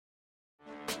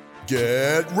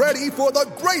Get ready for the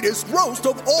greatest roast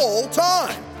of all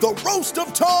time, the Roast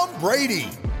of Tom Brady,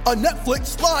 a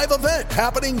Netflix live event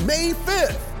happening May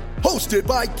 5th. Hosted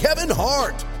by Kevin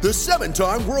Hart, the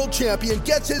 7-time world champion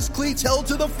gets his cleats held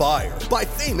to the fire by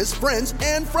famous friends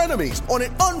and frenemies on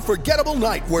an unforgettable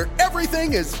night where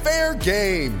everything is fair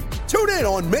game. Tune in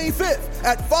on May 5th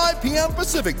at 5 p.m.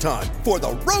 Pacific time for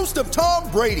the Roast of Tom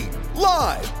Brady,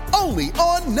 live only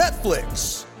on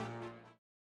Netflix.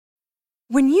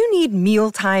 When you need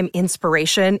mealtime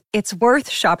inspiration, it's worth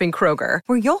shopping Kroger,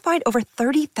 where you'll find over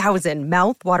 30,000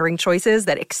 mouth-watering choices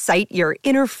that excite your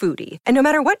inner foodie. And no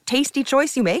matter what tasty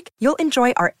choice you make, you'll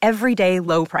enjoy our everyday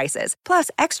low prices, plus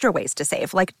extra ways to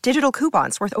save, like digital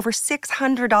coupons worth over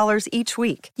 $600 each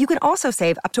week. You can also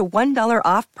save up to $1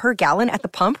 off per gallon at the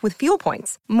pump with fuel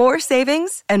points. More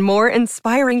savings and more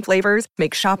inspiring flavors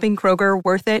make shopping Kroger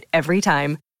worth it every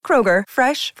time. Kroger,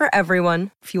 fresh for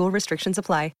everyone. Fuel restrictions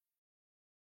apply.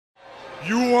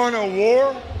 You want a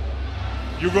war?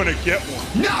 You're gonna get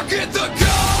one. Now get the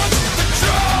guns, the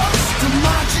drugs, to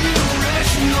my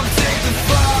generation will take the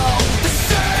fall. The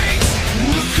saints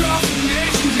will cross the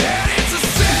nation, and it's a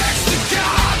sex, the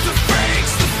gods, the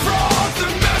fakes, the frauds,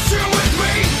 they're messing with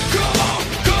me. Come on,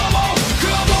 come on,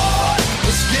 come on,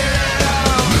 let's get it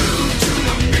out. Move to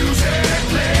the music,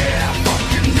 play that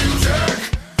fucking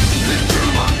music. Live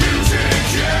through my music,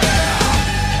 yeah.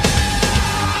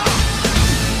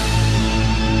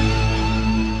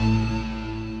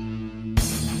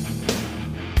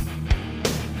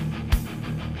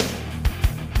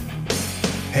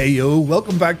 Hey yo,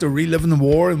 welcome back to Reliving the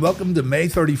War and welcome to May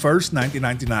 31st,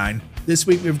 1999. This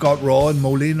week we've got Raw in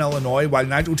Moline, Illinois, while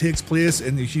Nitro takes place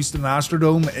in the Houston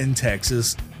Astrodome in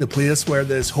Texas, the place where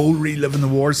this whole Reliving the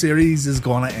War series is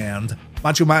gonna end.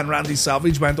 Macho Man Randy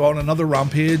Savage went on another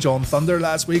rampage on Thunder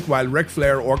last week while Ric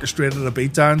Flair orchestrated a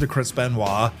beatdown to Chris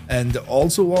Benoit. And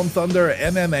also on Thunder,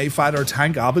 MMA fighter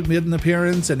Tank Abbot made an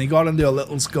appearance and he got into a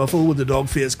little scuffle with the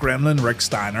dog-faced gremlin Rick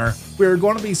Steiner. We're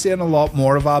going to be seeing a lot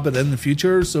more of Abbott in the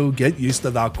future, so get used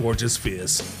to that gorgeous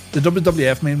face. The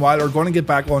WWF, meanwhile, are going to get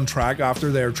back on track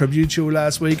after their tribute show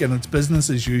last week, and it's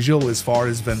business as usual as far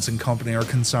as Vince and company are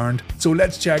concerned. So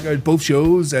let's check out both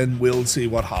shows and we'll see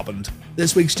what happened.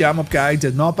 This week's Jam Up guy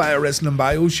did not buy a Wrestling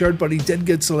Bio shirt, but he did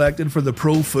get selected for the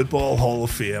Pro Football Hall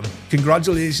of Fame.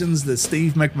 Congratulations to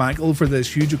Steve McMichael for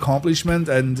this huge accomplishment,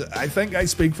 and I think I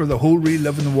speak for the whole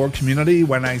Reliving the War community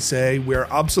when I say we're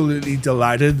absolutely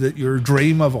delighted that your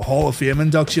dream of a Hall of Fame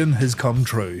induction has come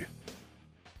true.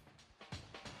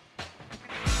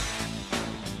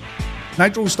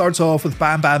 Nitro starts off with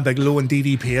Bam Bam Bigelow and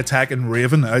DDP attacking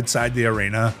Raven outside the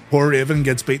arena. Poor Raven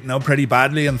gets beaten up pretty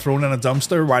badly and thrown in a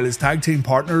dumpster while his tag team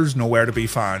partners nowhere to be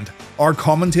found. Our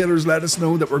commentators let us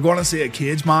know that we're going to see a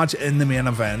cage match in the main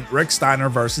event, Rick Steiner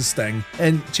versus Sting.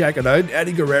 And check it out,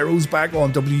 Eddie Guerrero's back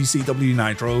on WCW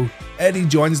Nitro. Eddie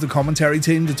joins the commentary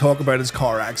team to talk about his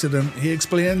car accident. He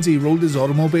explains he rolled his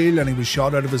automobile and he was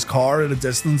shot out of his car at a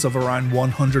distance of around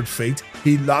 100 feet.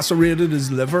 He lacerated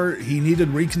his liver, he needed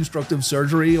reconstructive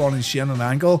surgery on his shin and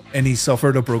ankle, and he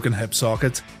suffered a broken hip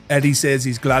socket. Eddie says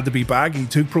he's glad to be back, he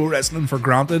took pro wrestling for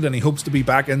granted and he hopes to be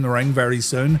back in the ring very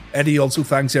soon. Eddie also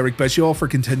thanks Eric Bischoff for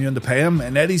continuing to pay him,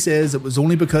 and Eddie says it was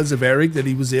only because of Eric that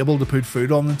he was able to put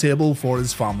food on the table for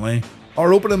his family.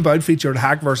 Our opening bout featured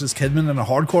Hack vs Kidman in a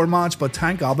hardcore match, but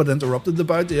Tank Abbot interrupted the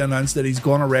bout to announce that he's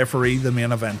going to referee the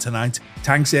main event tonight.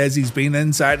 Tank says he's been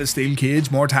inside a steel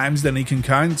cage more times than he can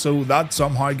count, so that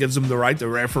somehow gives him the right to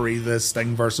referee this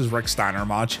Sting vs Rick Steiner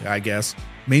match, I guess.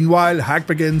 Meanwhile, Hack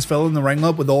begins filling the ring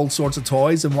up with all sorts of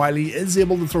toys, and while he is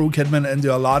able to throw Kidman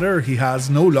into a ladder, he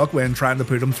has no luck when trying to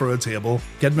put him through a table.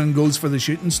 Kidman goes for the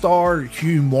shooting star,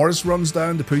 Hugh Morris runs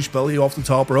down to push Billy off the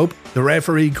top rope, the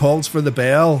referee calls for the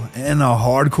bell in a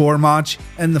hardcore match,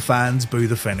 and the fans boo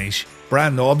the finish.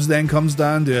 Brian Knobbs then comes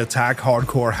down to attack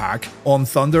Hardcore Hack. On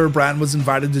Thunder, Brian was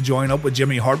invited to join up with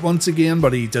Jimmy Hart once again,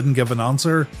 but he didn't give an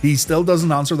answer. He still doesn't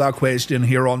answer that question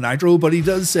here on Nitro, but he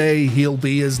does say he'll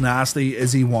be as nasty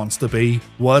as he wants to be.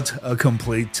 What a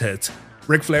complete tit.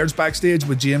 Ric Flair's backstage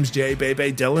with James J.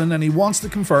 Bebe Dillon, and he wants to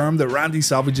confirm that Randy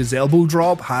Savage's elbow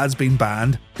drop has been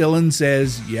banned. Dillon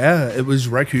says, yeah, it was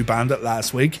Rick who banned it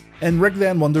last week. And Rick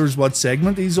then wonders what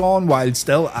segment he's on while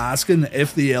still asking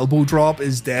if the elbow drop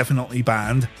is definitely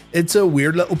banned. It's a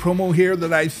weird little promo here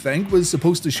that I think was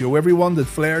supposed to show everyone that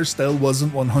Flair still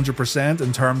wasn't 100%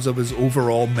 in terms of his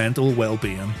overall mental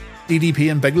well-being.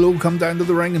 DDP and Bigelow come down to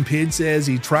the ring and Page says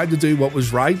he tried to do what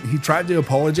was right. He tried to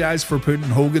apologise for putting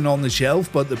Hogan on the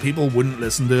shelf, but the people wouldn't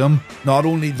listen to him. Not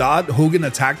only that, Hogan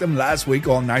attacked him last week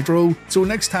on Nitro, so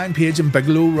next time Page and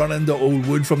Bigelow run into old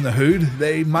Wood from the Hood,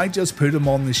 they might just put him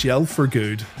on the shelf for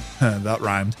good. That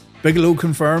rhymed. Bigelow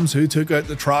confirms who took out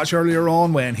the trash earlier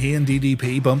on when he and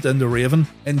DDP bumped into Raven,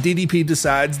 and DDP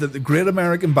decides that the Great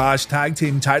American Bash Tag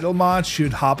Team title match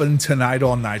should happen tonight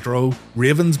on Nitro.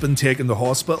 Raven's been taken to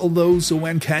hospital though, so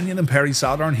when Kenyon and Perry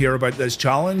Saturn hear about this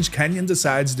challenge, Kenyon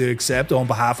decides to accept on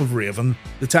behalf of Raven.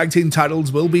 The tag team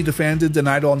titles will be defended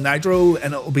tonight on Nitro,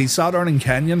 and it will be Saturn and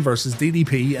Kenyon versus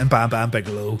DDP and Bam Bam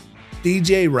Bigelow.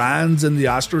 DJ Rand's in the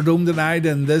Astrodome tonight,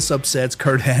 and this upsets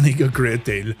Kurt Hennig a great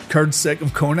deal. Kurt's sick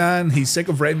of Conan, he's sick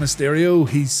of Rey Mysterio,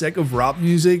 he's sick of rap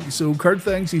music, so Kurt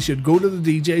thinks he should go to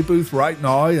the DJ booth right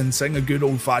now and sing a good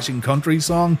old-fashioned country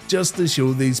song just to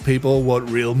show these people what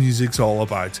real music's all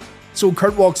about. So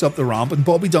Kurt walks up the ramp and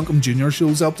Bobby Duncombe Jr.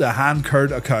 shows up to hand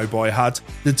Kurt a cowboy hat.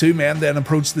 The two men then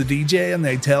approach the DJ and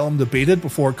they tell him to beat it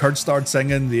before Kurt starts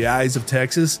singing The Eyes of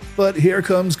Texas. But here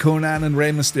comes Conan and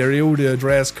Rey Mysterio to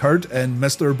address Kurt and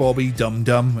Mr. Bobby Dum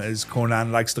Dum, as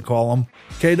Conan likes to call him.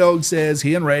 K-Dog says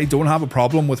he and Rey don't have a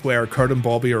problem with where Kurt and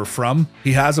Bobby are from,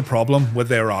 he has a problem with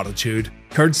their attitude.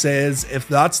 Kurt says if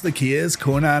that's the case,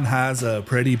 Conan has a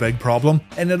pretty big problem,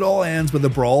 and it all ends with a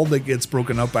brawl that gets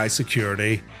broken up by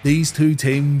security. These two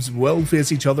teams will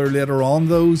face each other later on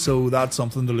though, so that's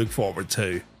something to look forward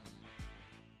to.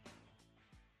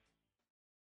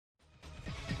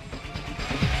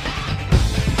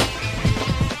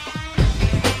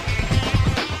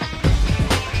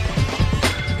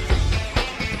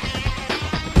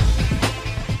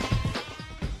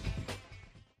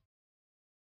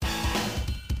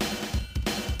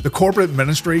 The corporate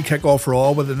ministry kick off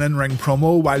Raw with an in-ring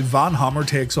promo while Van Hammer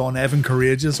takes on Evan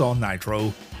Courageous on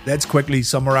Nitro. Let's quickly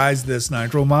summarise this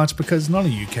Nitro match because none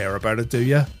of you care about it, do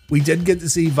ya? We did get to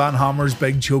see Van Hammer's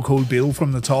big chokehold deal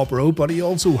from the top rope, but he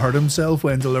also hurt himself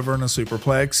when delivering a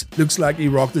superplex. Looks like he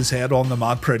rocked his head on the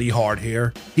mat pretty hard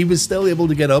here. He was still able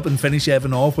to get up and finish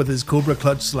Evan off with his Cobra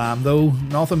Clutch Slam though.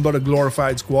 Nothing but a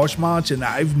glorified squash match, and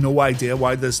I've no idea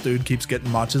why this dude keeps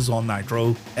getting matches on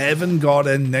Nitro. Evan got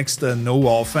in next to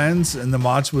no offense, and the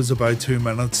match was about 2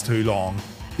 minutes too long.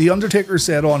 The Undertaker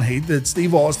said on Heat that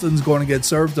Steve Austin's going to get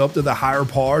served up to the higher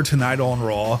power tonight on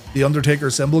Raw. The Undertaker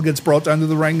symbol gets brought down to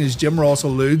the ring as Jim Ross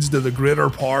alludes to the greater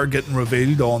power getting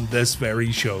revealed on this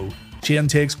very show. Shane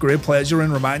takes great pleasure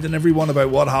in reminding everyone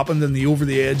about what happened in the Over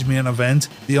the Edge main event.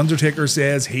 The Undertaker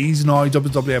says he's now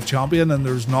WWF champion and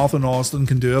there's nothing Austin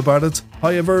can do about it.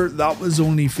 However, that was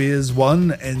only phase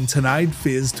 1 and tonight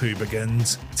phase 2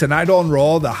 begins. Tonight on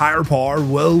Raw, the higher power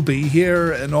will be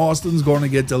here and Austin's going to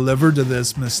get delivered to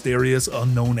this mysterious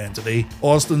unknown entity.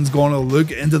 Austin's going to look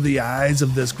into the eyes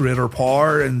of this greater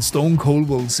power and Stone Cold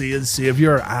will see his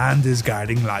savior and his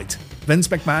guiding light. Vince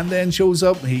McMahon then shows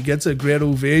up, he gets a great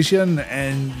ovation,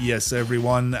 and yes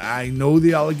everyone, I know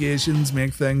the allegations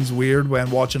make things weird when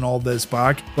watching all this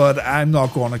back, but I'm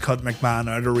not going to cut McMahon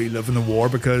out of Reliving the War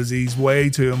because he's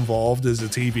way too involved as a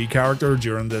TV character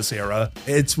during this era.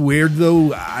 It's weird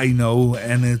though, I know,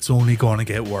 and it's only going to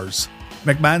get worse.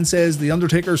 McMahon says The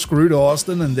Undertaker screwed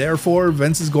Austin and therefore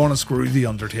Vince is going to screw The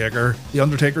Undertaker. The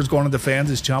Undertaker's going to defend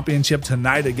his championship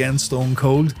tonight against Stone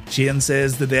Cold. Shane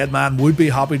says the dead man would be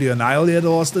happy to annihilate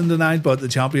Austin tonight, but the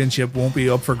championship won't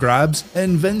be up for grabs.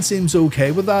 And Vince seems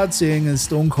okay with that, seeing as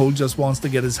Stone Cold just wants to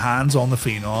get his hands on the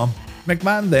Phenom.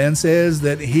 McMahon then says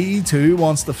that he too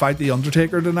wants to fight The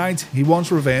Undertaker tonight. He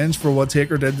wants revenge for what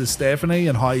Taker did to Stephanie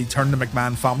and how he turned the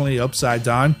McMahon family upside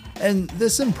down. And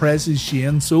this impresses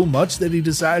Shane so much that he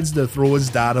decides to throw his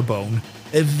dad a bone.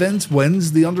 If Vince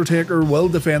wins, The Undertaker will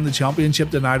defend the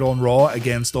championship tonight on Raw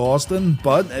against Austin,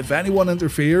 but if anyone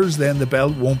interferes, then the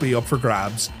belt won't be up for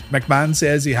grabs. McMahon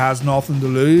says he has nothing to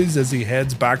lose as he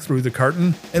heads back through the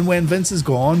curtain, and when Vince is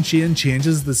gone, Shane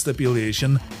changes the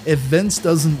stipulation. If Vince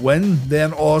doesn't win,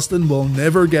 then Austin will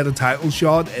never get a title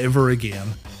shot ever again.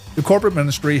 The corporate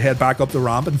ministry head back up the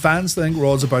ramp and fans think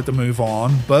Raw's about to move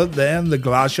on, but then the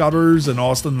glass shatters and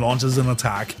Austin launches an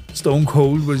attack. Stone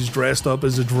Cold was dressed up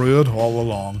as a druid all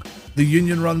along. The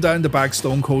Union run down to back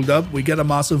Stone Cold up, we get a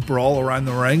massive brawl around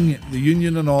the ring, the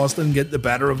Union and Austin get the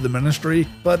better of the ministry,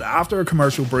 but after a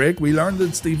commercial break we learned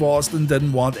that Steve Austin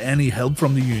didn't want any help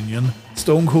from the Union.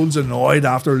 Stone Cold's annoyed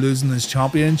after losing his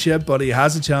championship, but he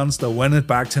has a chance to win it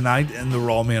back tonight in the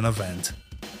Raw main event.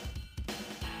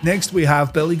 Next we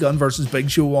have Billy Gunn vs Big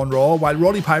Show on Raw, while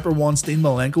Roddy Piper wants Dean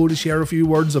Malenko to share a few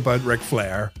words about Ric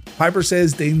Flair. Piper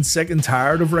says Dean's sick and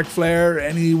tired of Ric Flair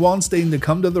and he wants Dean to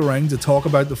come to the ring to talk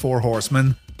about the Four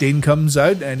Horsemen. Dean comes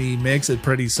out and he makes it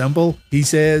pretty simple. He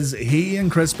says he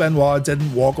and Chris Benoit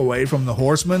didn't walk away from the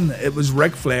Horsemen, it was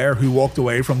Ric Flair who walked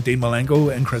away from Dean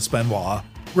Malenko and Chris Benoit.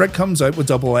 Rick comes out with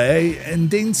Double A, and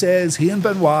Dean says he and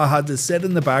Benoit had to sit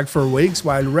in the back for weeks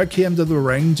while Rick came to the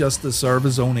ring just to serve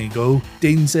his own ego.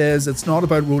 Dean says it's not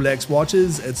about Rolex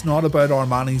watches, it's not about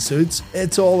Armani suits,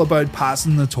 it's all about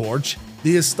passing the torch.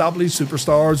 The established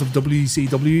superstars of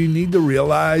WCW need to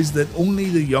realise that only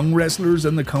the young wrestlers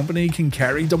in the company can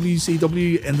carry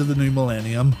WCW into the new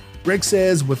millennium. Rick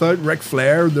says without Ric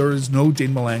Flair, there is no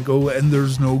Dean Malenko and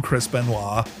there's no Chris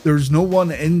Benoit. There's no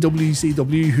one in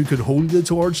WCW who could hold the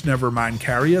torch, never mind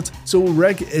carry it. So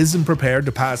Rick isn't prepared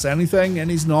to pass anything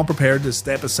and he's not prepared to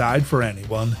step aside for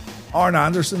anyone. Arn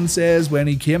Anderson says when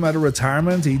he came out of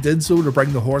retirement, he did so to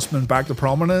bring the Horsemen back to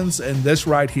prominence, and this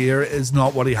right here is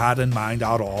not what he had in mind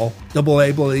at all. Double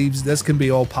A believes this can be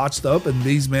all patched up and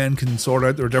these men can sort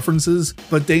out their differences,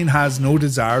 but Dean has no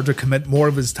desire to commit more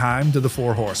of his time to the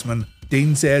Four Horsemen.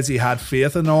 Dean says he had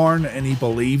faith in Arn and he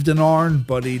believed in Arn,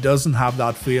 but he doesn't have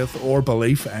that faith or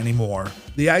belief anymore.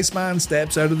 The Iceman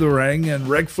steps out of the ring and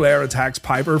Ric Flair attacks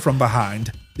Piper from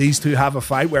behind. These two have a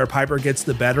fight where Piper gets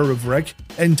the better of Rick,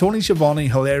 and Tony Schiavone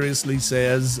hilariously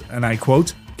says, and I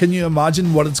quote, "Can you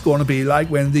imagine what it's going to be like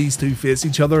when these two face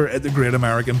each other at the Great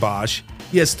American Bash?"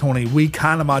 Yes, Tony, we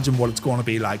can imagine what it's going to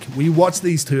be like. We watched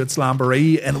these two at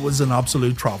Slamboree and it was an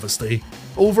absolute travesty.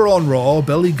 Over on Raw,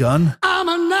 Billy Gunn, I'm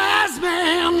a nice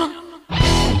man.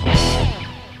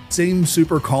 seems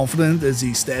super confident as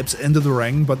he steps into the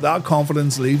ring, but that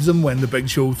confidence leaves him when the Big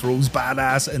Show throws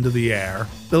Badass into the air.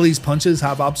 Billy's punches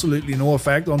have absolutely no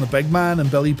effect on the big man,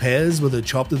 and Billy pays with a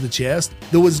chop to the chest,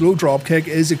 though his low drop kick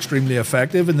is extremely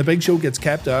effective and the Big Show gets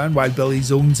kept down while Billy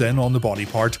zones in on the body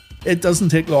part. It doesn't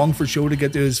take long for Show to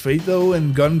get to his feet though,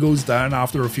 and Gunn goes down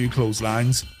after a few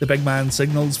clotheslines. The big man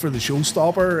signals for the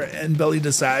showstopper and Billy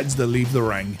decides to leave the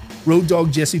ring. Road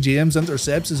Dogg Jesse James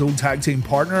intercepts his old tag team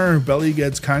partner. Billy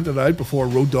gets counted out before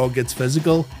Road Dogg gets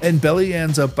physical, and Billy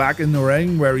ends up back in the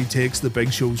ring where he takes the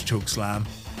Big Show's chokeslam.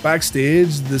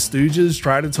 Backstage, the Stooges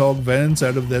try to talk Vince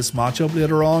out of this matchup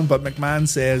later on, but McMahon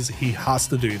says he has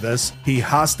to do this. He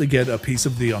has to get a piece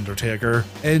of The Undertaker.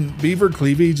 And Beaver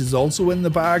Cleavage is also in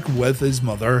the back with his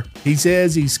mother. He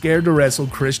says he's scared to wrestle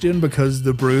Christian because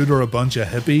the Brood are a bunch of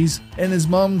hippies, and his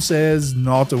mum says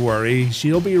not to worry,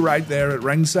 she'll be right there at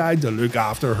ringside to look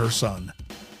after her son.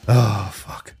 Oh,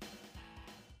 fuck.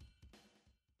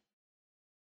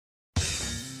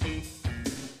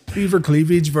 Beaver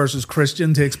Cleavage versus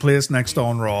Christian takes place next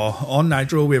on Raw. On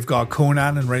Nitro, we've got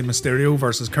Conan and Rey Mysterio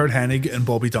versus Kurt Hennig and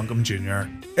Bobby Duncum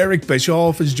Jr. Eric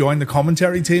Bischoff has joined the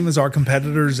commentary team as our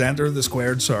competitors enter the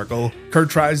squared circle. Kurt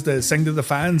tries to sing to the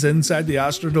fans inside the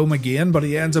Astrodome again, but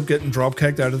he ends up getting drop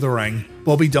kicked out of the ring.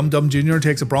 Bobby Dum Dum Jr.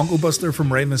 takes a Bronco Buster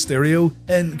from Rey Mysterio,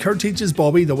 and Kurt teaches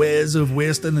Bobby the ways of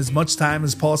wasting as much time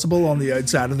as possible on the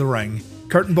outside of the ring.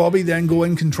 Kurt and Bobby then go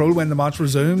in control when the match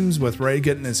resumes, with Rey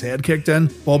getting his head kicked in.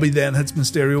 Bobby then hits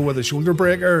Mysterio with a shoulder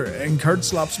breaker, and Kurt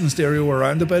slaps Mysterio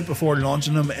around a bit before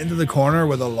launching him into the corner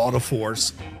with a lot of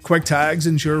force. Quick tags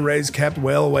ensure Rey's kept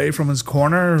well away from his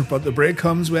corner, but the break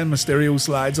comes when Mysterio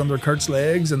slides under Kurt's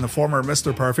legs and the former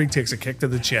Mr. Perfect takes a kick to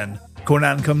the chin.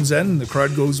 Conan comes in, the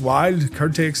crowd goes wild,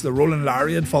 Kurt takes the rolling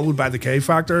lariat followed by the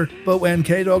K-Factor, but when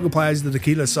K-Dog applies the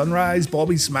Tequila Sunrise,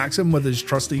 Bobby smacks him with his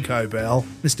trusty cowbell.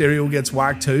 Mysterio gets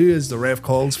whacked too as the ref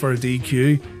calls for a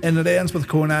DQ, and it ends with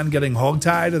Conan getting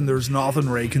hogtied and there's nothing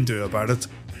Rey can do about it.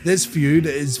 This feud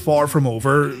is far from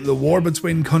over. The war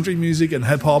between country music and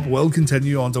hip-hop will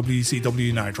continue on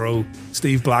WCW Nitro.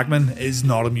 Steve Blackman is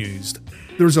not amused.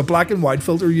 There's a black and white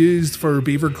filter used for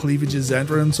Beaver Cleavage's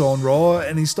entrance on Raw,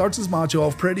 and he starts his match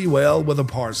off pretty well with a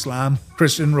power slam.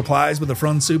 Christian replies with a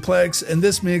front suplex, and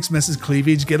this makes Mrs.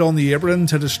 Cleavage get on the apron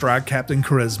to distract Captain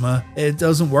Charisma. It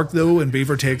doesn't work though, and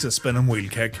Beaver takes a spinning wheel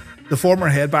kick. The former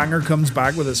headbanger comes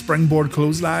back with a springboard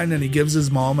clothesline and he gives his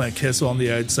mom a kiss on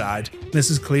the outside.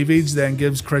 Mrs. Cleavage then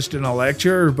gives Christian a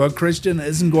lecture, but Christian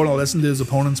isn't going to listen to his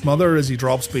opponent's mother as he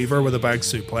drops Beaver with a back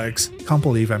suplex. Can't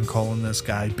believe I'm calling this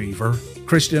guy Beaver.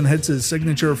 Christian hits his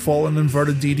signature fallen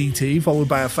inverted DDT followed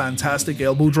by a fantastic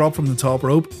elbow drop from the top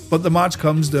rope, but the match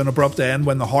comes to an abrupt end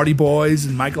when the Hardy Boys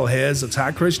and Michael Hayes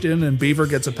attack Christian and Beaver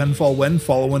gets a pinfall win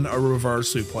following a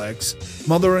reverse suplex.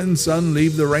 Mother and son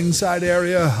leave the ringside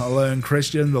area, allowing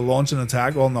Christian to launch an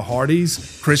attack on the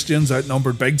Hardys. Christian's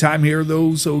outnumbered big time here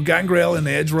though, so Gangrel and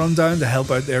Edge run down to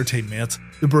help out their teammate.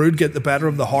 The Brood get the better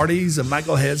of the Hardys and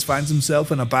Michael Hayes finds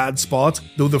himself in a bad spot,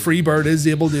 though the Freebird is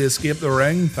able to escape the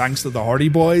ring thanks to the Hardy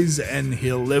Boys, and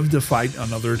he'll live to fight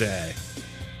another day.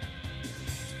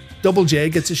 Double J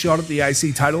gets a shot at the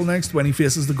IC title next when he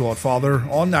faces the Godfather.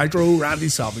 On Nitro, Randy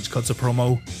Savage cuts a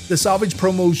promo. The Savage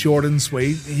promo's short and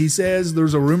sweet. He says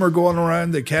there's a rumour going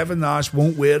around that Kevin Nash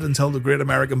won't wait until the Great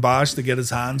American Bash to get his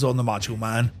hands on the Macho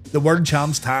Man. The World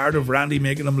Champ's tired of Randy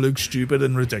making him look stupid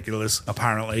and ridiculous,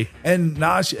 apparently. And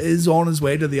Nash is on his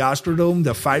way to the Astrodome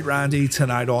to fight Randy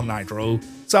tonight on Nitro.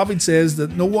 Savage says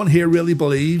that no one here really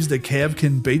believes that Kev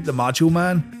can beat the Macho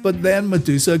Man, but then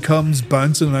Medusa comes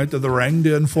bouncing out of the ring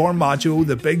to inform Macho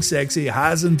that Big Sexy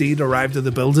has indeed arrived at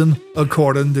the building,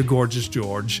 according to Gorgeous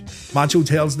George. Macho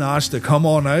tells Nash to come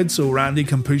on out so Randy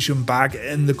can push him back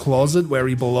in the closet where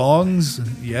he belongs.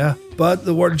 Yeah. But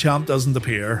the World Champ doesn't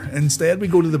appear. Instead, we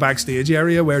go to the backstage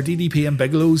area where DDP and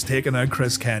Bigelow's taking out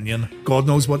Chris Kanyon. God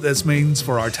knows what this means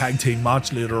for our tag team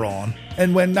match later on.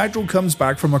 And when Nitro comes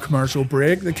back from a commercial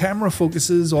break, the camera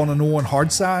focuses on an Owen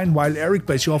Hart sign while Eric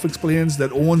Bischoff explains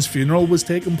that Owen's funeral was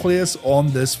taking place on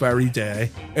this very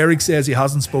day. Eric says he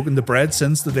hasn't spoken to Bret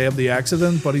since the day of the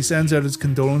accident, but he sends out his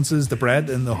condolences to Bret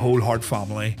and the whole Hart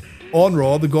family. On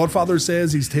Raw, the Godfather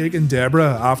says he's taking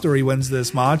Deborah after he wins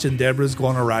this match and Deborah's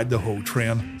gonna ride the Ho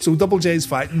train. So Double J's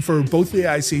fighting for both the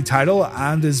IC title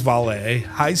and his valet.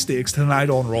 High stakes tonight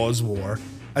on Raw's War.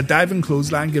 A diving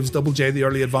clothesline gives Double J the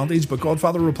early advantage, but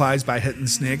Godfather replies by hitting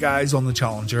Snake Eyes on the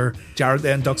challenger. Jarrett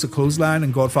then ducks a clothesline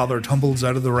and Godfather tumbles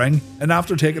out of the ring. And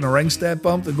after taking a ring step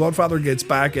bump, the Godfather gets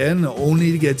back in,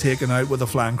 only to get taken out with a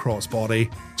flying crossbody.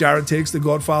 Jarrett takes the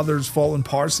Godfather's fallen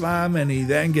power slam and he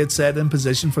then gets set in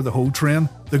position for the Ho train.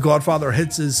 The Godfather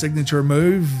hits his signature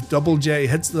move, Double J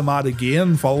hits the mat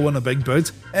again following a big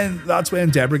boot, and that's when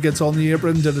Deborah gets on the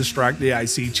apron to distract the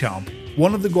IC champ.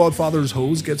 One of the Godfather's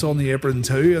hoes gets on the apron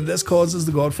too, and this causes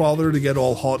the Godfather to get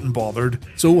all hot and bothered.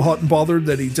 So hot and bothered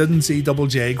that he didn't see Double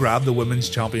J grab the Women's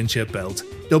Championship belt.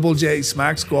 Double J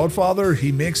smacks Godfather,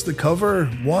 he makes the cover.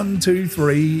 1, 2,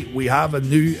 3, we have a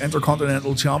new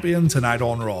Intercontinental Champion tonight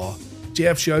on Raw.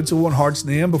 Jeff shouts Owen Hart's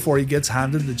name before he gets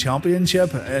handed the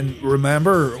championship, and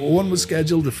remember, Owen was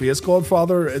scheduled to face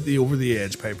Godfather at the Over the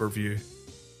Edge pay-per-view.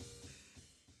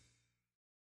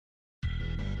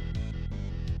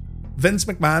 Vince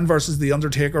McMahon versus The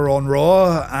Undertaker on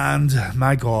Raw, and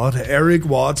my god, Eric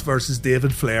Watts versus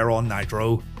David Flair on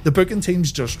Nitro. The booking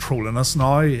team's just trolling us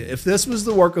now. If this was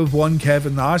the work of one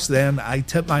Kevin Nash, then I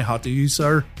tip my hat to you,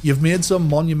 sir. You've made some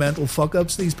monumental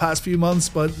fuck-ups these past few months,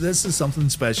 but this is something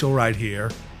special right here.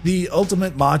 The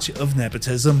ultimate match of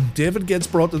nepotism. David gets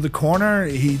brought to the corner,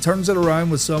 he turns it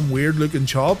around with some weird looking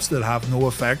chops that have no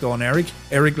effect on Eric.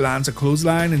 Eric lands a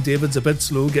clothesline and David's a bit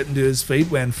slow getting to his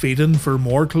feet when feeding for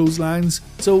more clotheslines.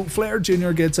 So Flair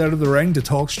Jr. gets out of the ring to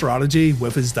talk strategy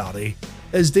with his daddy.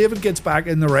 As David gets back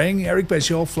in the ring, Eric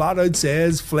Bischoff flat out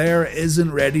says Flair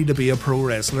isn't ready to be a pro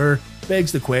wrestler.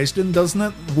 Begs the question, doesn't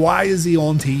it? Why is he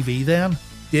on TV then?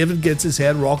 David gets his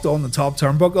head rocked on the top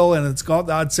turnbuckle and it's got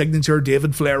that signature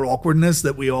David Flair awkwardness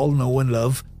that we all know and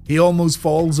love. He almost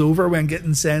falls over when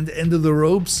getting sent into the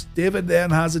ropes. David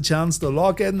then has a chance to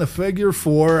lock in the figure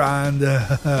 4 and...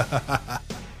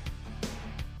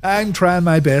 I'm trying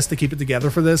my best to keep it together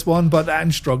for this one, but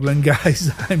I'm struggling,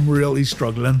 guys. I'm really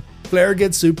struggling. Flair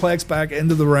gets suplexed back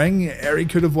into the ring. Eric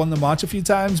could have won the match a few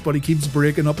times, but he keeps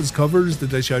breaking up his covers to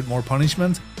dish out more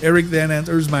punishment. Eric then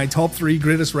enters my top 3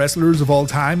 greatest wrestlers of all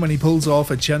time when he pulls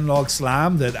off a chinlock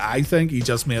slam that I think he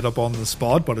just made up on the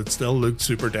spot, but it still looked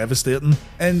super devastating.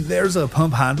 And there's a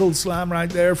pump handle slam right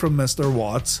there from Mr.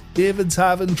 Watts. David's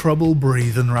having trouble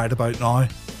breathing right about now.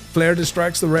 Flair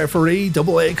distracts the referee,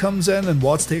 Double A comes in and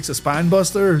Watts takes a spine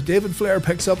buster. David Flair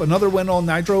picks up another win on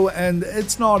Nitro and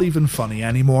it's not even funny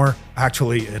anymore.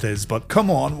 Actually it is, but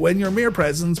come on, when your mere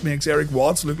presence makes Eric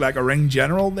Watts look like a ring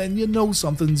general, then you know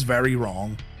something's very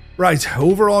wrong. Right,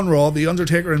 over on Raw, The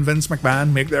Undertaker and Vince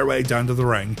McMahon make their way down to the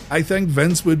ring. I think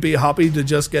Vince would be happy to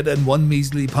just get in one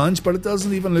measly punch, but it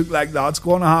doesn't even look like that's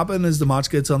going to happen as the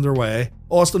match gets underway.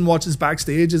 Austin watches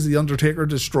backstage as The Undertaker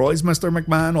destroys Mr.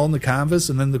 McMahon on the canvas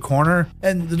and in the corner,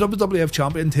 and the WWF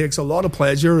champion takes a lot of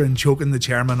pleasure in choking the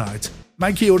chairman out.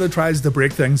 Mike Chioda tries to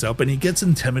break things up and he gets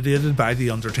intimidated by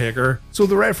The Undertaker, so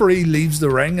the referee leaves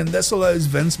the ring and this allows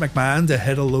Vince McMahon to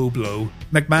hit a low blow.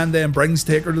 McMahon then brings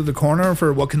Taker to the corner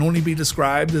for what can only be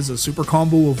described as a super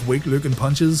combo of weak looking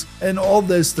punches, and all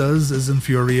this does is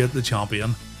infuriate the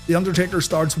champion. The Undertaker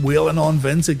starts wailing on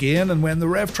Vince again, and when the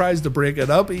ref tries to break it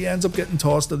up, he ends up getting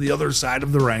tossed to the other side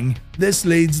of the ring. This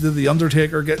leads to The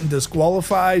Undertaker getting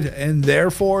disqualified, and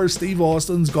therefore Steve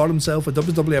Austin's got himself a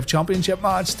WWF Championship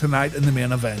match tonight in the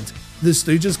main event. The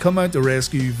Stooges come out to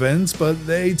rescue Vince, but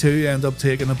they too end up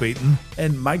taking a beating,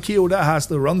 and Mike Chioda has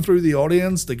to run through the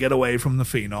audience to get away from the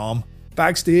Phenom.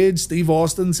 Backstage, Steve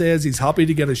Austin says he's happy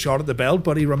to get a shot at the belt,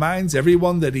 but he reminds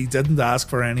everyone that he didn't ask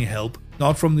for any help.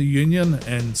 Not from the Union,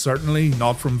 and certainly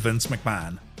not from Vince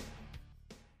McMahon.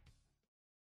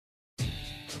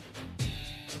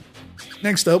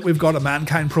 Next up, we've got a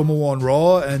Mankind promo on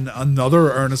Raw and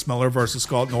another Ernest Miller vs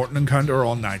Scott Norton encounter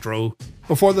on Nitro.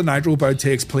 Before the Nitro bout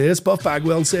takes place, Buff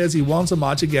Bagwell says he wants a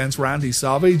match against Randy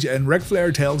Savage, and Ric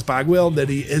Flair tells Bagwell that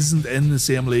he isn't in the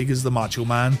same league as the Macho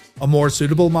Man. A more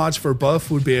suitable match for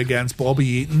Buff would be against Bobby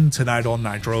Eaton tonight on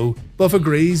Nitro. Buff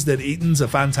agrees that Eaton's a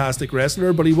fantastic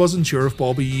wrestler, but he wasn't sure if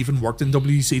Bobby even worked in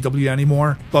WCW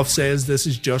anymore. Buff says this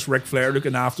is just Ric Flair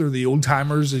looking after the old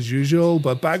timers as usual,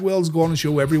 but Bagwell's going to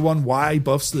show everyone why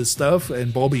Buff's the stuff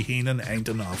and Bobby Heenan ain't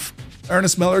enough.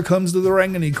 Ernest Miller comes to the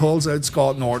ring and he calls out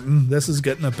Scott Norton. This is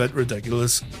getting a bit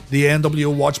ridiculous. The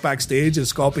NWO watch backstage as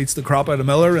Scott beats the crap out of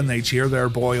Miller and they cheer their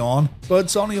boy on. But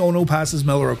Sonny Ono passes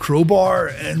Miller a crowbar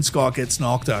and Scott gets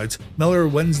knocked out. Miller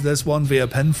wins this one via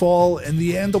pinfall, and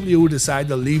the NWO decide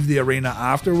to leave the arena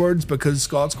afterwards because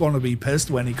Scott's going to be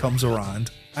pissed when he comes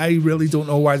around. I really don't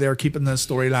know why they're keeping this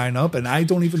storyline up, and I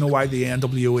don't even know why the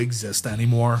NWO exists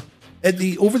anymore. At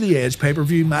the Over the Edge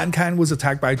pay-per-view, Mankind was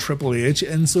attacked by Triple H,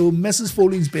 and so Mrs.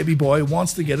 Foley's baby boy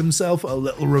wants to get himself a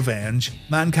little revenge.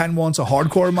 Mankind wants a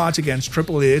hardcore match against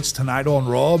Triple H tonight on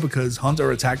Raw because Hunter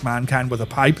attacked Mankind with a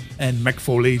pipe, and Mick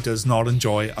Foley does not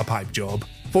enjoy a pipe job.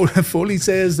 Foley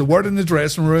says the word in the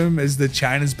dressing room is that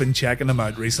Chyna's been checking him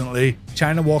out recently.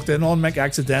 Chyna walked in on Mick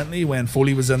accidentally when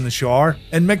Foley was in the shower,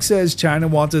 and Mick says Chyna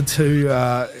wanted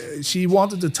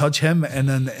to touch him in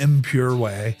an impure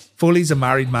way. Foley's a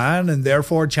married man, and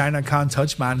therefore Chyna can't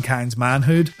touch Mankind's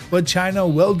manhood, but Chyna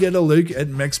will get a look at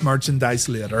Mick's merchandise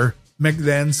later. Mick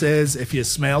then says, if you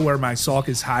smell where my sock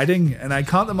is hiding, and I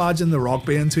can't imagine The Rock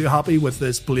being too happy with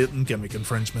this blatant gimmick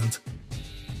infringement.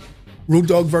 Road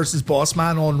Dogg vs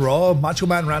Bossman on Raw, Macho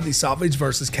Man Randy Savage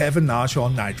vs Kevin Nash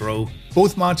on Nitro.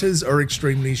 Both matches are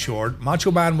extremely short.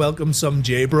 Macho Man welcomes some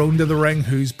J-Bro to the ring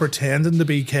who's pretending to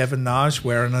be Kevin Nash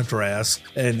wearing a dress,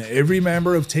 and every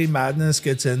member of Team Madness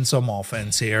gets in some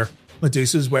offense here.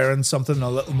 Medusa's wearing something a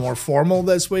little more formal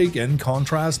this week, in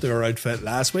contrast to her outfit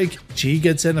last week. She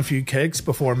gets in a few kicks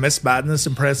before Miss Madness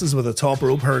impresses with a top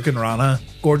rope Hurricane Rana.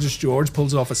 Gorgeous George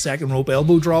pulls off a second rope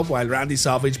elbow drop, while Randy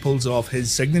Savage pulls off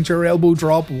his signature elbow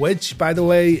drop, which, by the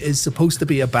way, is supposed to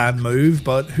be a banned move,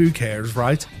 but who cares,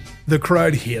 right? The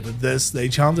crowd hated this. They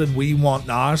chanted "We want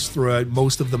Nash" throughout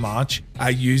most of the match. I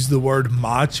use the word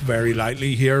match very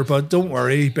lightly here, but don't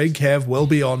worry, Big Kev will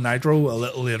be on Nitro a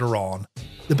little later on.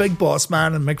 The Big Boss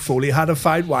Man and Mick Foley had a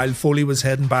fight while Foley was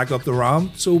heading back up the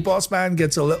ramp, so Boss Man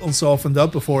gets a little softened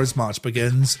up before his match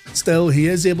begins. Still, he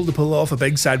is able to pull off a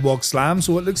big sidewalk slam,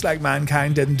 so it looks like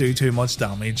Mankind didn't do too much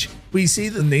damage. We see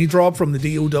the knee drop from the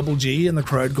DOGG and the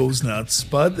crowd goes nuts,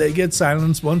 but they get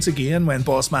silenced once again when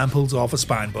Boss Man pulls off a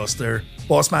spine buster.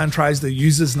 Boss Man tries to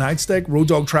use his nightstick, Road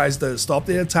Dogg tries to stop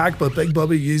the attack, but Big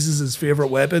Bubby uses his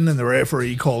favourite weapon and the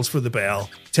referee calls for the bell.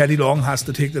 Teddy Long has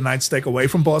to take the nightstick away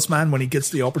from Boss Man when he gets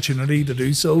the opportunity to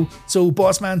do so. So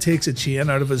Boss Man takes a chain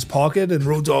out of his pocket and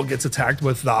Road Dogg gets attacked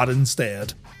with that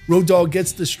instead. Road Dogg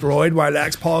gets destroyed while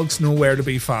X-Pac's nowhere to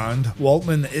be found.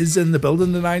 Waltman is in the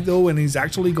building tonight though, and he's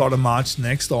actually got a match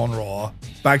next on Raw.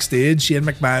 Backstage, Shane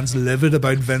McMahon's livid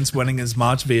about Vince winning his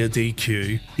match via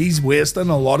DQ. He's wasting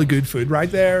a lot of good food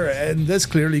right there, and this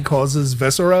clearly causes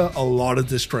Viscera a lot of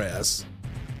distress.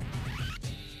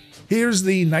 Here's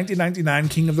the 1999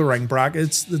 King of the Ring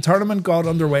brackets. The tournament got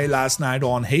underway last night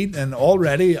on Heat, and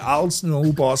already Al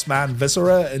Snow, Boss Man,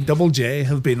 Viscera, and Double J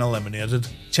have been eliminated.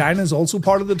 Chyna's also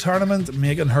part of the tournament,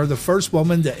 making her the first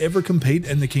woman to ever compete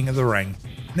in the King of the Ring.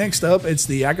 Next up, it's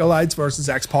the Acolytes versus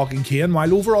X-Pac and Kane,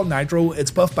 while over on Nitro,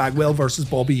 it's Buff Bagwell versus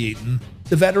Bobby Eaton.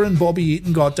 The veteran Bobby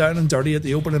Eaton got down and dirty at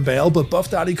the opening bell, but Buff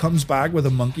Daddy comes back with a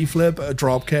monkey flip, a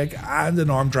dropkick, and an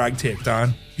arm drag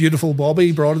takedown. Beautiful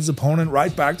Bobby brought his opponent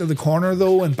right back to the corner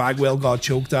though, and Bagwell got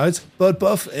choked out, but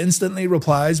Buff instantly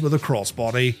replies with a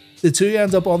crossbody. The two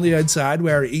end up on the outside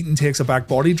where Eaton takes a back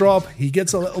body drop. He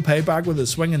gets a little payback with a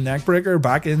swinging neckbreaker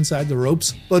back inside the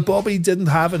ropes, but Bobby didn't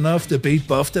have enough to beat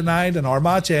Buff tonight, and our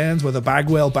match ends with a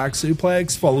Bagwell back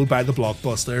suplex followed by the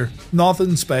blockbuster.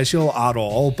 Nothing special at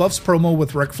all. Buff's promo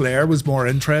with Ric Flair was more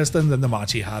interesting than the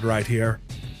match he had right here.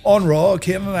 On Raw,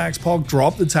 Kane and X-Pac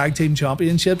dropped the Tag Team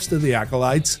Championships to the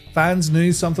Acolytes. Fans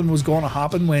knew something was going to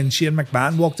happen when Shane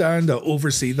McMahon walked down to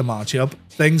oversee the matchup.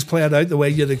 Things played out the way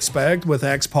you'd expect, with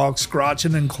X-Pac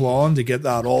scratching and clawing to get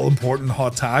that all-important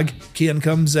hot tag. Kane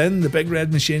comes in, the Big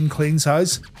Red Machine cleans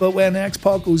house, but when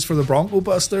X-Pac goes for the Bronco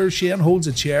Buster, Shane holds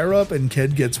a chair up and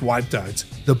Kid gets wiped out.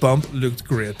 The bump looked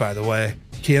great, by the way.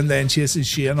 Kane then chases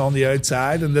Shane on the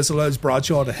outside, and this allows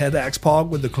Bradshaw to hit X-Pac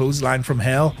with the clothesline from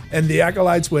hell, and the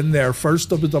Acolytes win their first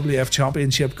WWF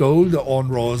Championship gold on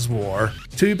Raw's War.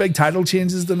 2 big title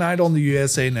changes tonight on the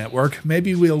USA Network.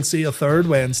 Maybe we'll see a third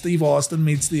when Steve Austin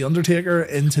meets The Undertaker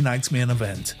in tonight's main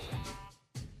event.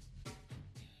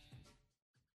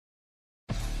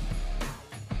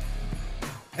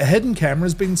 A hidden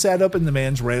camera's been set up in the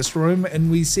men's restroom,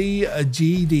 and we see a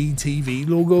GDTV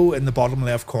logo in the bottom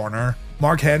left corner.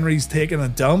 Mark Henry's taking a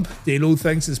dump. D'Lo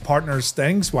thinks his partner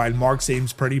stinks, while Mark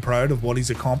seems pretty proud of what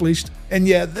he's accomplished. And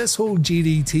yet, this whole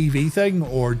GDTV thing,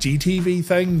 or GTV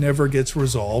thing, never gets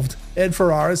resolved. Ed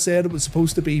Ferrara said it was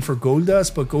supposed to be for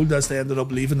Goldust, but Goldust ended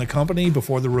up leaving the company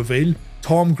before the reveal.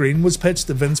 Tom Green was pitched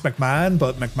to Vince McMahon,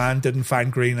 but McMahon didn't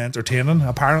find Green entertaining,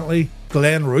 apparently.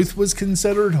 Glenn Ruth was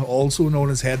considered, also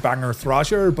known as Headbanger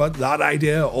Thrasher, but that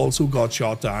idea also got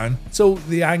shot down, so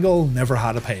the angle never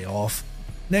had a payoff.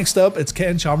 Next up, it's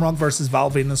Ken Shamrock vs Val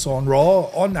Venis on Raw.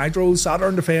 On Nitro,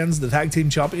 Saturn defends the Tag Team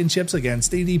Championships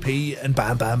against DDP and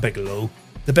Bam Bam Bigelow.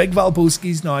 The Big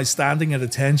Valboski's now standing at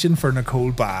attention for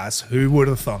Nicole Bass. Who would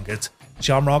have thunk it?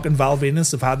 Shamrock and Val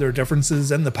Venis have had their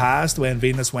differences in the past when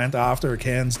Venus went after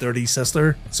Ken's dirty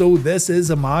sister, so this is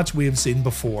a match we have seen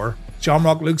before.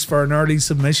 Shamrock looks for an early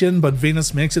submission, but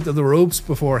Venus makes it to the ropes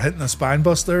before hitting a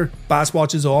spinebuster. Bass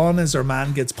watches on as her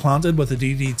man gets planted with a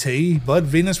DDT, but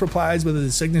Venus replies with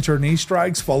his signature knee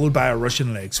strikes followed by a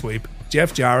Russian leg sweep.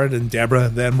 Jeff Jarrett and Deborah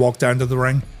then walk down to the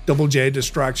ring. Double J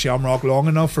distracts Shamrock long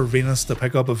enough for Venus to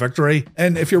pick up a victory.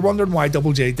 And if you're wondering why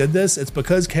Double J did this, it's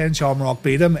because Ken Shamrock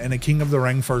beat him in a King of the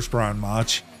Ring first round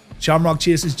match. Shamrock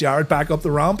chases Jarrett back up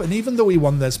the ramp, and even though he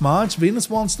won this match,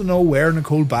 Venus wants to know where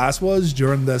Nicole Bass was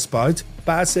during this bout.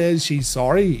 Bass says she's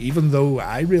sorry, even though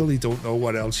I really don't know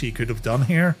what else she could have done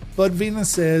here. But Venus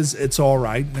says it's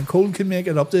alright, Nicole can make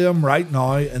it up to him right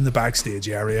now in the backstage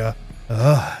area.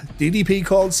 DDP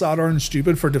called Saturn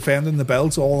stupid for defending the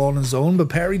belts all on his own, but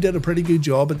Perry did a pretty good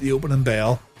job at the opening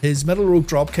bell. His middle rope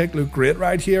dropkick looked great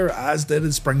right here, as did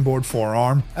his springboard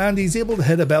forearm, and he's able to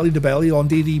hit a belly to belly on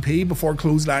DDP before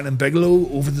clotheslining Bigelow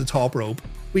over the top rope.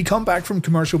 We come back from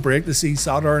commercial break to see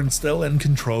Saturn still in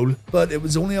control, but it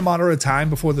was only a matter of time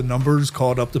before the numbers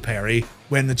caught up to Perry.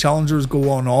 When the challengers go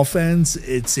on offense,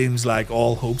 it seems like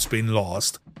all hope's been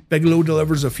lost. Bigelow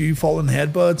delivers a few fallen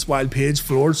headbutts while Page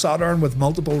floors Saturn with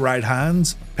multiple right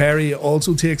hands. Perry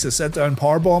also takes a sit-down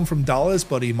powerbomb from Dallas,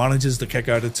 but he manages to kick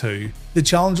out at 2. The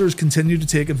challengers continue to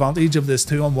take advantage of this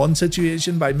 2-on-1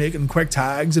 situation by making quick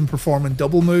tags and performing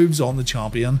double moves on the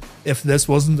champion. If this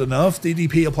wasn't enough,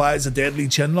 DDP applies a deadly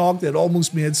chinlock that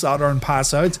almost made Saturn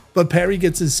pass out, but Perry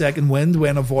gets his second wind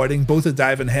when avoiding both a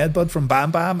diving headbutt from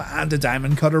Bam Bam and a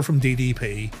diamond cutter from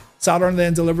DDP. Saturn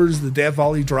then delivers the Death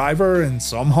Valley driver, and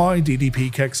somehow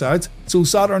DDP kicks out, so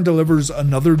Saturn delivers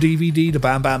another DVD to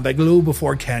Bam Bam Bigelow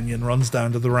before Kenyon runs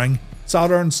down to the ring.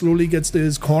 Saturn slowly gets to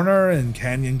his corner and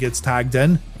Kenyon gets tagged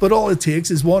in, but all it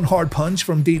takes is one hard punch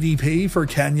from DDP for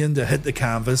Kenyon to hit the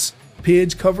canvas.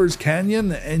 Page covers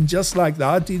Kenyon, and just like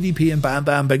that, DDP and Bam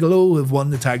Bam Bigelow have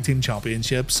won the Tag Team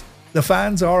Championships. The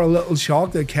fans are a little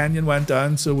shocked that Kenyon went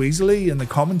down so easily, and the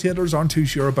commentators aren't too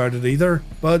sure about it either,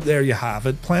 but there you have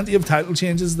it, plenty of title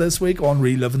changes this week on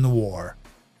Reliving the War.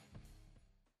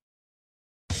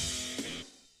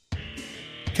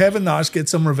 Kevin Nash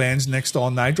gets some revenge next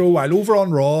on Nitro, while over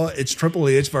on Raw, it's Triple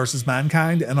H versus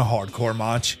Mankind in a hardcore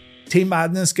match. Team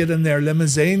Madness get in their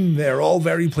limousine. They're all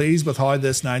very pleased with how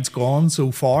this night's gone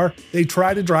so far. They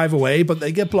try to drive away, but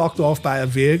they get blocked off by a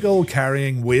vehicle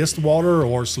carrying wastewater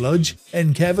or sludge,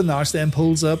 and Kevin Nash then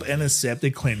pulls up in a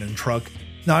septic cleaning truck.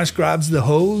 Nash grabs the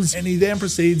hose, and he then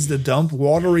proceeds to dump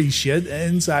watery shit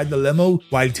inside the limo,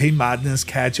 while Team Madness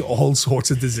catch all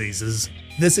sorts of diseases.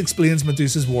 This explains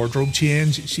Medusa's wardrobe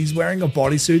change. She's wearing a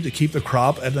bodysuit to keep the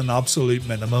crop at an absolute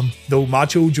minimum, though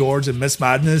Macho George and Miss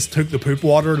Madness took the poop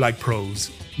water like pros.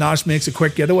 Nash makes a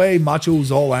quick getaway,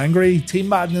 Macho's all angry, Team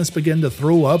Madness begin to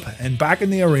throw up, and back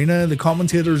in the arena, the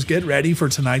commentators get ready for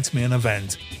tonight's main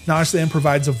event. Nash then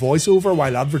provides a voiceover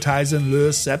while advertising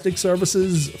Lewis Septic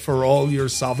Services for all your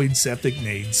savage septic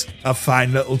needs. A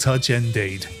fine little touch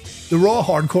indeed. The Raw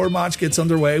Hardcore match gets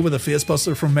underway with a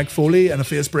facebuster from Mick Foley and a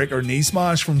facebreaker knee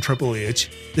smash from Triple H.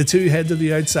 The two head to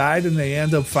the outside and they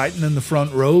end up fighting in the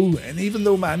front row, and even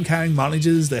though Mankind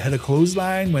manages to hit a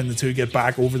clothesline when the two get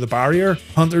back over the barrier,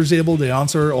 Hunter's able to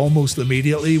answer almost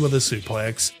immediately with a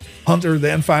suplex. Hunter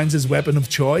then finds his weapon of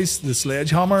choice, the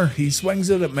sledgehammer. He swings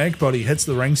it at Mick, but he hits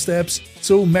the ring steps,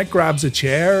 so Mick grabs a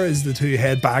chair as the two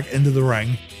head back into the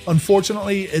ring.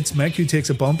 Unfortunately, it's Mick who takes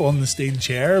a bump on the steel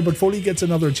chair, but Foley gets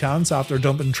another chance after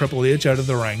dumping Triple H out of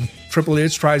the ring. Triple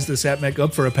H tries to set Mick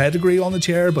up for a pedigree on the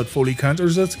chair, but Foley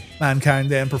counters it.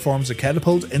 Mankind then performs a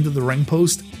catapult into the ring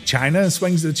post. Chyna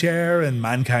swings the chair and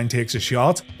Mankind takes a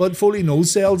shot, but Foley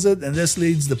no-sells it, and this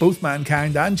leads to both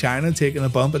Mankind and Chyna taking a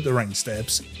bump at the ring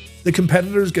steps. The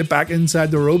competitors get back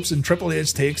inside the ropes and Triple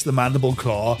H takes the mandible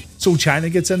claw. So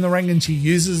Chyna gets in the ring and she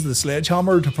uses the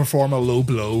sledgehammer to perform a low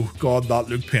blow. God, that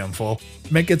looked painful.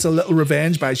 Mick gets a little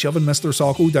revenge by shoving Mr.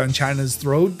 Socko down Chyna's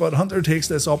throat, but Hunter takes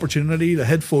this opportunity to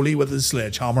hit Foley with his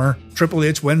sledgehammer. Triple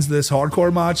H wins this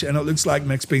hardcore match and it looks like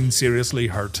Mick's been seriously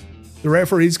hurt. The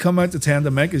referees come out to tend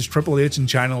to Mick as Triple H and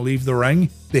Chyna leave the ring.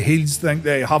 The heels think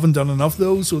they haven't done enough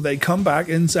though, so they come back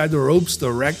inside the ropes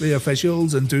to wreck the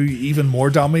officials and do even more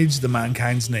damage to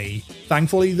Mankind's knee.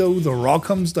 Thankfully though, The Rock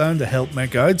comes down to help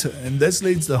Mick out, and this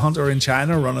leads to Hunter and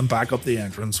Chyna running back up the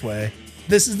entranceway.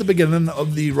 This is the beginning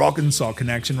of the Rock and Sock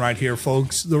connection right here,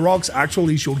 folks. The Rocks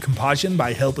actually showed compassion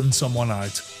by helping someone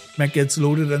out. Mick gets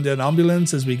loaded into an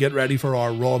ambulance as we get ready for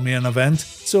our Raw main event.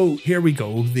 So here we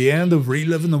go, the end of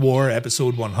Reliving the War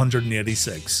episode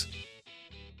 186.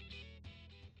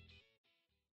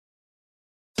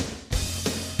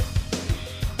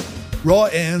 Raw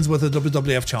ends with a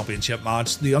WWF Championship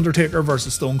match, The Undertaker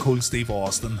vs Stone Cold Steve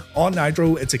Austin. On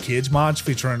Nitro, it's a cage match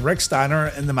featuring Rick Steiner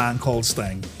and the man called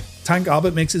Sting. Tank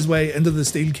Abbot makes his way into the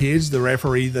steel cage to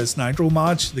referee this Nitro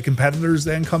match. The competitors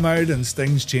then come out and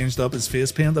Sting's changed up his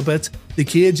face paint a bit. The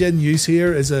cage in use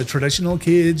here is a traditional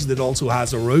cage that also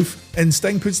has a roof, and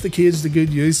Sting puts the cage to good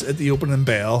use at the opening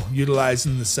bell,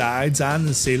 utilising the sides and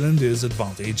the ceiling to his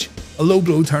advantage. A low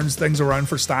blow turns things around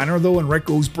for Steiner though, and Rick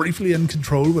goes briefly in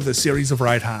control with a series of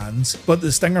right hands. But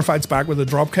the Stinger fights back with a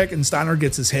dropkick and Steiner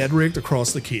gets his head raked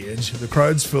across the cage. The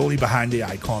crowd's fully behind the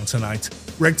icon tonight.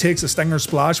 Rick takes a Stinger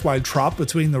splash while trapped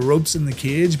between the ropes and the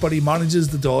cage, but he manages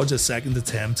to dodge a second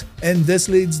attempt. And this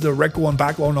leads to Rick going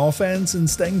back on offense, and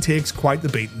Sting takes quite the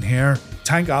beating here.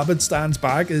 Tank Abbot stands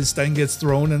back as Sting gets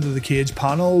thrown into the cage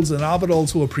panels, and Abbott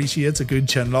also appreciates a good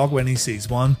chinlock when he sees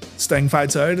one. Sting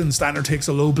fights out and Steiner takes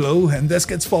a low blow, and this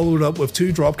gets followed up with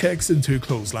 2 dropkicks and 2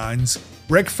 clotheslines.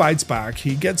 Rick fights back,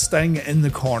 he gets Sting in the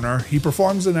corner, he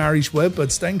performs an Irish whip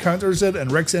but Sting counters it and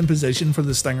Rick's in position for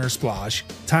the Stinger splash.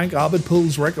 Tank Abbott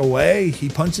pulls Rick away, he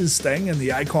punches Sting and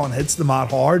the icon hits the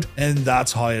mat hard, and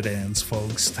that's how it ends,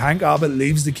 folks. Tank Abbott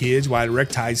leaves the cage while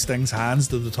Rick ties Sting's hands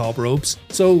to the top ropes.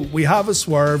 So we have a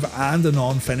swerve and a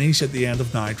non-finish at the end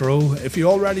of Nitro. If you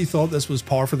already thought this was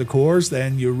par for the course,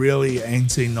 then you really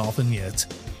ain't seen nothing yet.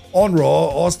 On Raw,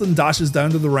 Austin dashes down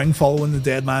to the ring following the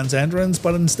dead man's entrance,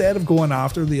 but instead of going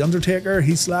after The Undertaker,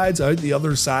 he slides out the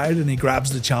other side and he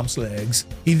grabs the champ's legs.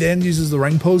 He then uses the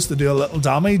ring post to do a little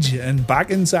damage, and back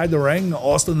inside the ring,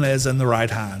 Austin lays in the right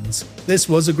hands. This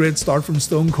was a great start from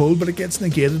Stone Cold, but it gets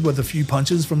negated with a few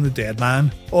punches from the dead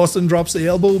man. Austin drops the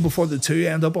elbow before the two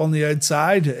end up on the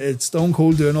outside. It's Stone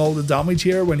Cold doing all the damage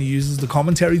here when he uses the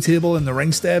commentary table and the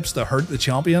ring steps to hurt the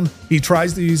champion. He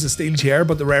tries to use a steel chair,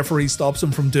 but the referee stops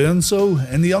him from doing so,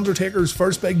 and The Undertaker's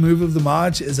first big move of the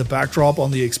match is a backdrop on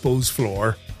the exposed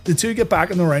floor. The two get back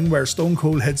in the ring where Stone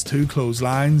Cold hits 2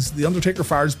 clotheslines. The Undertaker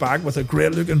fires back with a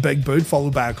great looking big boot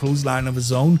followed by a clothesline of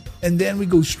his own, and then we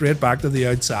go straight back to the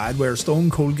outside where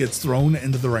Stone Cold gets thrown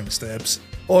into the ring steps.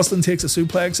 Austin takes a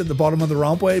suplex at the bottom of the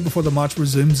rampway before the match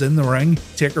resumes in the ring.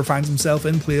 Taker finds himself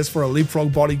in place for a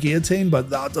leapfrog body guillotine, but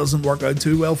that doesn't work out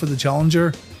too well for the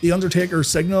challenger. The Undertaker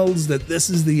signals that this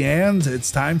is the end,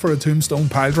 it's time for a tombstone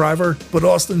piledriver, but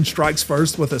Austin strikes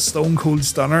first with a Stone Cold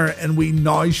Stunner, and we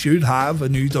now should have a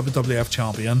new WWF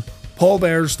champion. Paul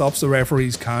Bearer stops the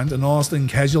referee's count, and Austin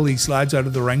casually slides out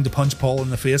of the ring to punch Paul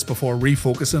in the face before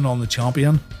refocusing on the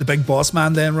champion. The big boss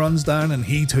man then runs down and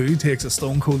he too takes a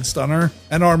Stone Cold Stunner,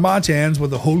 and our match ends with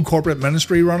the whole corporate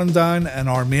ministry running down and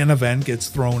our main event gets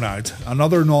thrown out.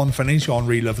 Another non-finish on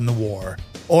Reliving the War.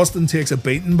 Austin takes a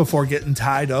beating before getting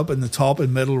tied up in the top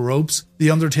and middle ropes. The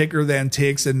Undertaker then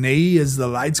takes a knee as the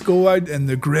lights go out and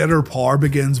the greater power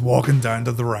begins walking down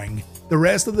to the ring. The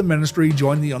rest of the ministry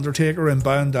join the Undertaker and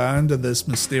bow down to this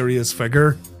mysterious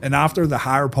figure, and after the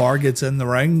higher power gets in the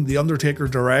ring, the Undertaker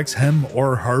directs him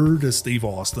or her to Steve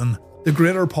Austin. The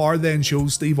greater power then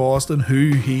shows Steve Austin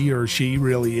who he or she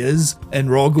really is, and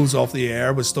Raw goes off the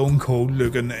air with Stone Cold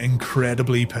looking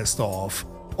incredibly pissed off.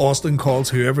 Austin calls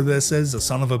whoever this is a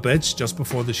son of a bitch just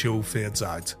before the show fades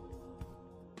out.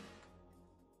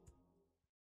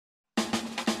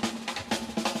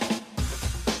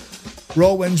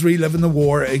 Raw wins Reliving the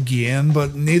War again,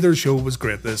 but neither show was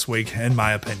great this week, in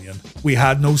my opinion. We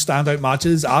had no standout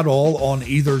matches at all on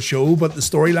either show, but the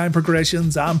storyline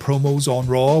progressions and promos on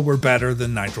Raw were better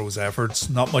than Nitro's efforts.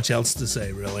 Not much else to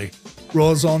say, really.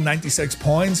 Raw's on 96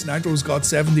 points, Nitro's got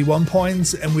 71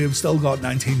 points, and we've still got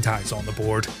 19 tags on the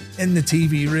board. In the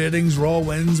TV ratings, Raw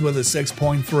wins with a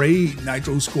 6.3,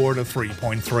 Nitro scored a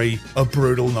 3.3. A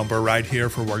brutal number right here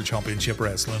for World Championship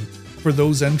Wrestling. For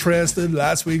those interested,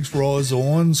 last week's Raw's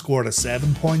Owen scored a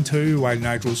 7.2 while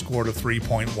Nitro scored a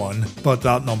 3.1, but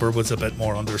that number was a bit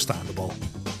more understandable.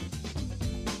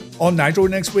 On Nitro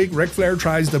next week, Ric Flair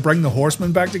tries to bring the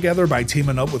Horsemen back together by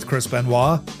teaming up with Chris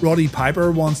Benoit. Roddy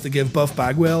Piper wants to give Buff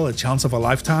Bagwell a chance of a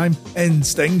lifetime, and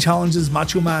Sting challenges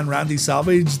Macho Man Randy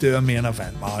Savage to a main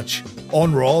event match.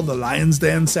 On Raw, the Lions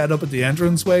Den set up at the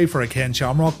entranceway for a Ken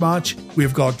Shamrock match.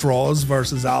 We've got Droz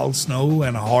versus Al Snow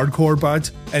in a hardcore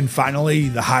bout, and finally,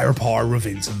 the higher power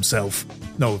reveals himself.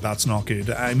 No, that's not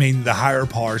good. I mean, the higher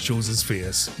power shows his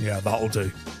face. Yeah, that'll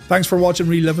do. Thanks for watching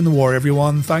Reliving the War,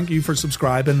 everyone. Thank you for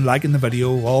subscribing, liking the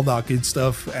video, all that good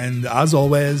stuff, and as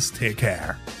always, take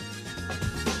care.